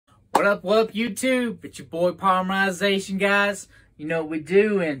What up, YouTube? It's your boy PaulMerization, guys. You know what we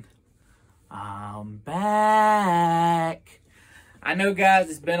doing? I'm back. I know, guys,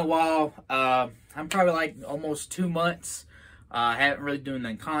 it's been a while. I'm probably like almost 2 months. I haven't really done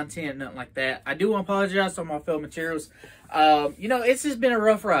any content, nothing like that. I do want to apologize on my film materials. You know, it's just been a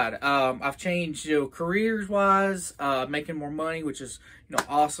rough ride. I've changed, careers-wise, making more money, which is,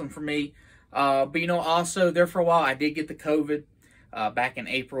 awesome for me. But, also there for a while, I did get the COVID back in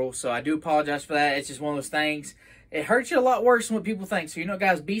April. So I do apologize for that. It's just one of those things. It hurts you a lot worse than what people think. So,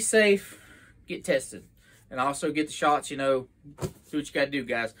 guys, be safe, get tested. And also get the shots, do what you got to do,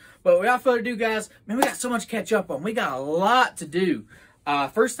 guys. But without further ado, guys, man, we got so much to catch up on. We got a lot to do.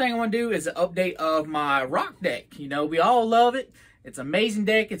 First thing I want to do is an update of my rock deck. We all love it. It's an amazing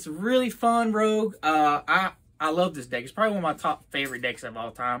deck. It's a really fun rogue. I love this deck. It's probably one of my top favorite decks of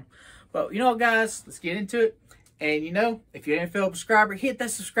all time. But, guys, let's get into it. And, if you're an fellow subscriber, hit that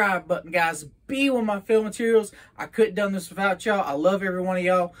subscribe button, guys. Be one of my film materials. I couldn't have done this without y'all. I love every one of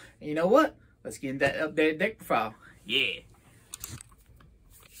y'all. And you know what? Let's get into that updated deck profile. Yeah.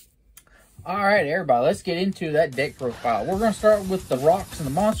 Alright, everybody. Let's get into that deck profile. We're going to start with the rocks and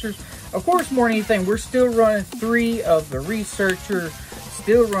the monsters. Of course, more than anything, we're still running 3 of the Researcher,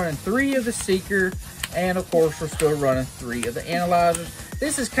 still running 3 of the Seeker, and of course, we're still running 3 of the Analyzers.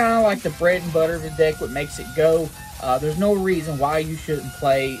 This is kind of like the bread and butter of the deck, what makes it go. There's no reason why you shouldn't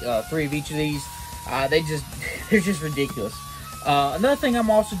play 3 of each of these. They're just ridiculous. Another thing I'm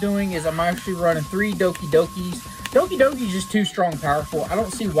also doing is I'm actually running 3 Doki Dokis. Doki Doki is just too strong and powerful. I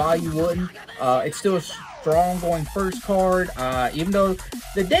don't see why you wouldn't. It's still a strong going first card. Even though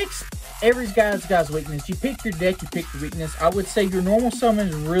the deck's, every guy's got weakness. You pick your deck, you pick your weakness. I would say your normal summon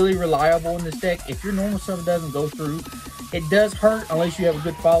is really reliable in this deck. If your normal summon doesn't go through, it does hurt unless you have a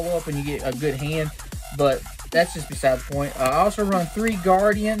good follow-up and you get a good hand. But that's just beside the point. I also run 3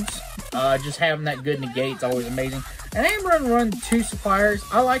 Guardians. Just having that good negate is always amazing. And I am running 2 Suppliers.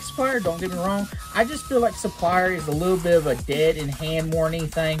 I like Supplier, don't get me wrong. I just feel like Supplier is a little bit of a dead in hand more than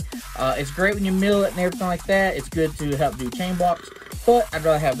anything. It's great when you mill it and everything like that. It's good to help do chain blocks, but I'd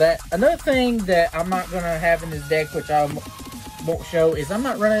rather have that. Another thing that I'm not going to have in this deck, which I won't show, is I'm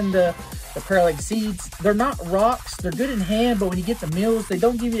not running the Parallax Seeds. They're not rocks. They're good in hand, but when you get the mills, they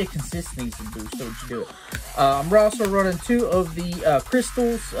don't give you a consistency boost, so you do it. I'm also running 2 of the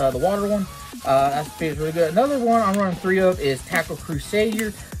crystals, the water one. That feels really good. Another one I'm running 3 of is Tackle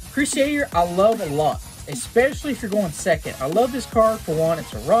Crusader. Crusader, I love a lot, especially if you're going second. I love this card for one.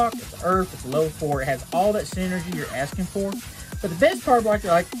 It's a rock, it's an earth, it's a level 4. It has all that synergy you're asking for. But the best part about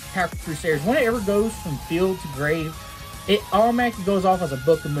Tackle Crusader is when it ever goes from field to grave, it automatically goes off as a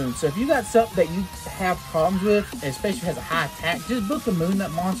Book of Moon. So if you got something that you have problems with, especially if it has a high attack, just Book of Moon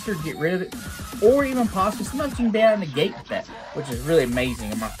that monster, get rid of it. Or even possibly, sometimes you can be able to negate with that, which is really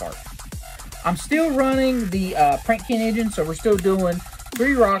amazing on my part. I'm still running the Prankkin engine, so we're still doing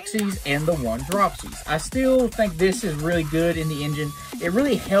 3 Roxys and the 1 Dropsies. I still think this is really good in the engine. It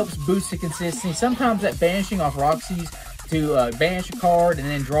really helps boost the consistency. Sometimes that banishing off Roxys to banish a card and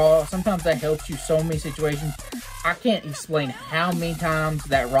then draw, sometimes that helps you so many situations. I can't explain how many times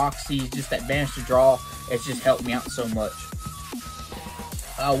that Roxy, just that banish to draw, it's just helped me out so much.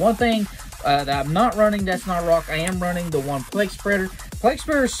 One thing that I'm not running that's not rock, I am running the 1 Plague Spreader. Plague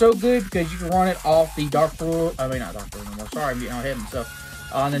Spreader is so good because you can run it off the not Dark Rule anymore. Sorry, I'm getting ahead of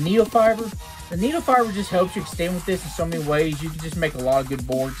myself. On the Needle Fiber. The Needle Fiber just helps you extend with this in so many ways. You can just make a lot of good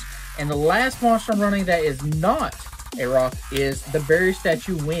boards. And the last monster I'm running that is not a rock is the Berry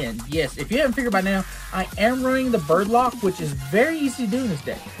Statue Wind. Yes, if you haven't figured by now, I am running the Birdlock, which is very easy to do in this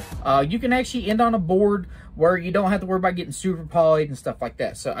deck. You can actually end on a board where you don't have to worry about getting super polyed and stuff like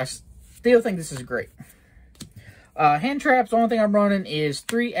that. So I still think this is great. Hand traps, the only thing I'm running is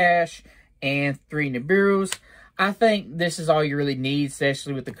 3 Ash and 3 Nibiru's. I think this is all you really need,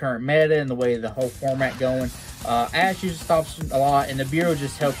 especially with the current meta and the way the whole format going. Ash usually stops a lot, and Nibiru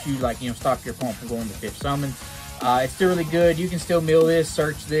just helps you, stop your opponent from going to 5th summons. It's still really good. You can still mill this,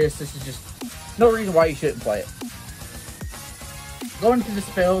 search this. This is just no reason why you shouldn't play it. Going to the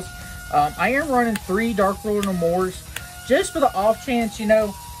spells, I am running 3 Dark Ruler No Mores, just for the off chance, you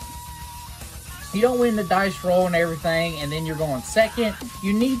don't win the dice roll and everything, and then you're going second.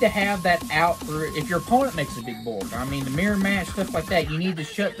 You need to have that out for if your opponent makes a big board. I mean, the mirror match, stuff like that, you need to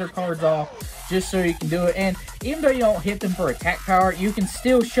shut their cards off just so you can do it. And even though you don't hit them for attack power, you can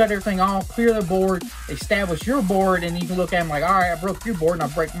still shut everything off, clear the board, establish your board, and you can look at them like, all right, I broke your board and I'll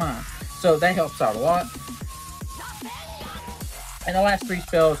break mine. So that helps out a lot. And the last 3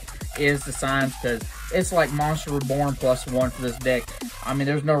 spells is the Signs, because it's like Monster Reborn +1 for this deck. I mean,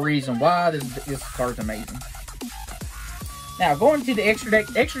 there's no reason why. This card's amazing. Now, going to the extra deck.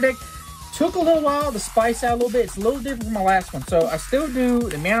 Extra deck took a little while to spice out a little bit. It's a little different from my last one. So I still do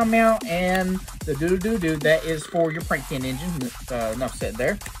the Meow Meow and the Doo Doo Doo. That is for your Prank Can engine. Enough said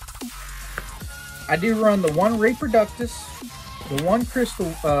there. I do run the one Reproductus, the one Crystal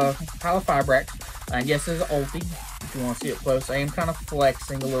Halofibrax, and yes, this is an ulti. If you want to see it close, I am kind of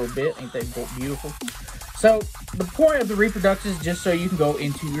flexing a little bit. Ain't that beautiful? So the point of the Reproductus is just so you can go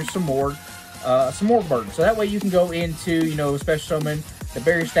into your some more burden. So that way you can go into, you know, special summon the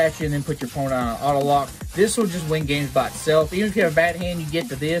barrier statue and then put your opponent on an auto lock. This will just win games by itself. Even if you have a bad hand, you get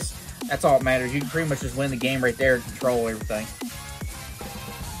to this. That's all that matters. You can pretty much just win the game right there and control everything.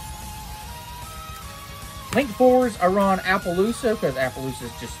 Link fours, I run Appaloosa because Appaloosa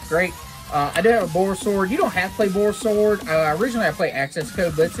is just great. I do have a Boar Sword. You don't have to play Boar Sword. Originally, I played Access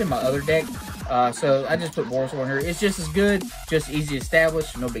Code, but it's in my other deck. So I just put Boar Sword in here. It's just as good, just easy to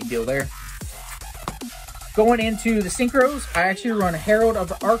establish. No big deal there. Going into the Synchros, I actually run Herald of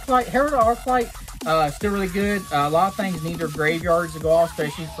the Arclight. Herald of the Arclight, still really good. A lot of things need their graveyards to go off,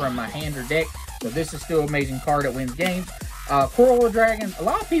 especially from my hand or deck. So this is still an amazing card that wins games. Coral Dragon. A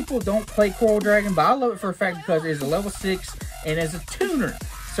lot of people don't play Coral Dragon, but I love it for a fact because it's a level 6 and it's a tuner.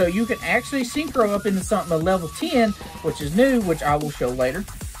 So you can actually synchro up into something at level 10, which is new, which I will show later.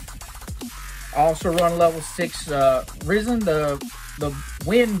 I also run level 6 Risen, the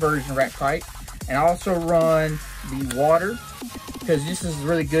wind version of Ratkite. And I also run the water, because this is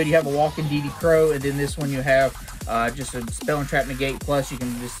really good. You have a walking DD Crow, and then this one you have just a Spell and Trap Negate, plus you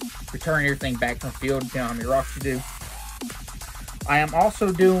can just return everything back from the field, depending on how many rocks you do. I am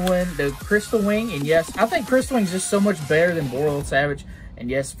also doing the Crystal Wing, and yes, I think Crystal Wing is just so much better than Boreal Savage. And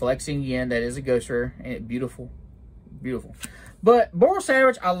yes, flexing again, that is a ghost rare, and it's beautiful, beautiful. But Boreal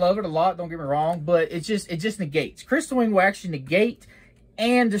Savage, I love it a lot. Don't get me wrong, but it just negates. Crystal Wing will actually negate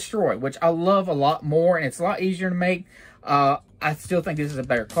and destroy, which I love a lot more, and it's a lot easier to make. I still think this is a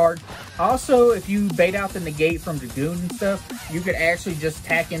better card. Also, if you bait out the negate from Dragoon and stuff, you could actually just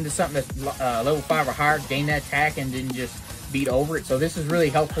tack into something that's level 5 or higher, gain that attack, and then just beat over it. So this is really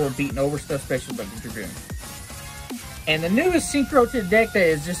helpful in beating over stuff, especially like the Dragoon. And the newest synchro to the deck that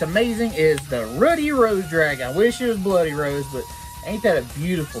is just amazing is the Ruddy Rose Dragon. I wish it was Bloody Rose, but ain't that a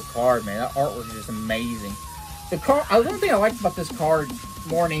beautiful card, man? That artwork is just amazing. The card, one thing I like about this card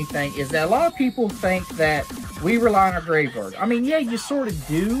more than anything is that a lot of people think that we rely on our graveyard. I mean, yeah, you sort of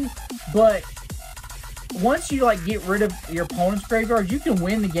do, but once you like get rid of your opponent's graveyard, you can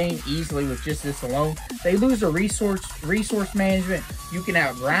win the game easily with just this alone. They lose a resource management. You can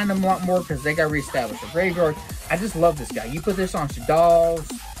outgrind them a lot more because they got to reestablish their graveyard. I just love this guy. You put this on Shaddolls,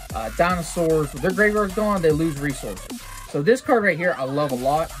 dinosaurs. With their graveyards gone, they lose resources. So this card right here, I love a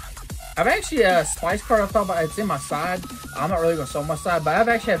lot. I've actually a Spice card I thought about. It's in my side. I'm not really going to sell my side, but I've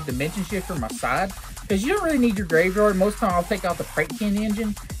actually have Dimension Shifter in my side. Because you don't really need your graveyard. Most of the time, I'll take out the Prank Can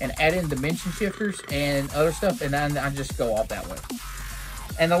engine and add in Dimension Shifters and other stuff, and then I just go off that way.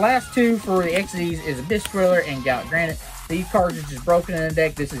 And the last two for the XZs is Abyss Thriller and Gallic Granite. These cards are just broken in the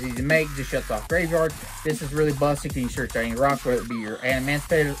deck. This is easy to make. Just shuts off graveyard. This is really busted. You can search out any rock, whether it be your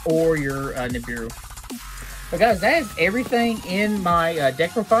Admancipator or your Nibiru. But guys, that is everything in my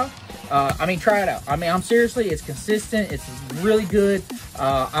deck profile. I mean, try it out. I mean, I'm seriously, it's consistent. It's really good.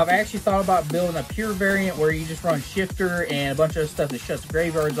 I've actually thought about building a pure variant where you just run Shifter and a bunch of stuff that shuts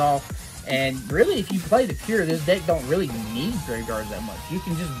graveyards off. And really, if you play the pure, this deck don't really need graveyards that much. You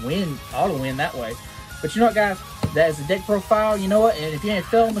can just win, auto-win that way. But you know what, guys? That is the deck profile. You know what? And if you ain't a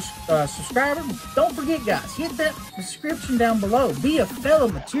fellow subscriber, don't forget, guys, hit that description down below. Be a fellow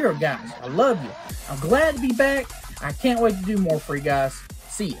material, guys. I love you. I'm glad to be back. I can't wait to do more for you guys.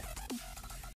 See ya.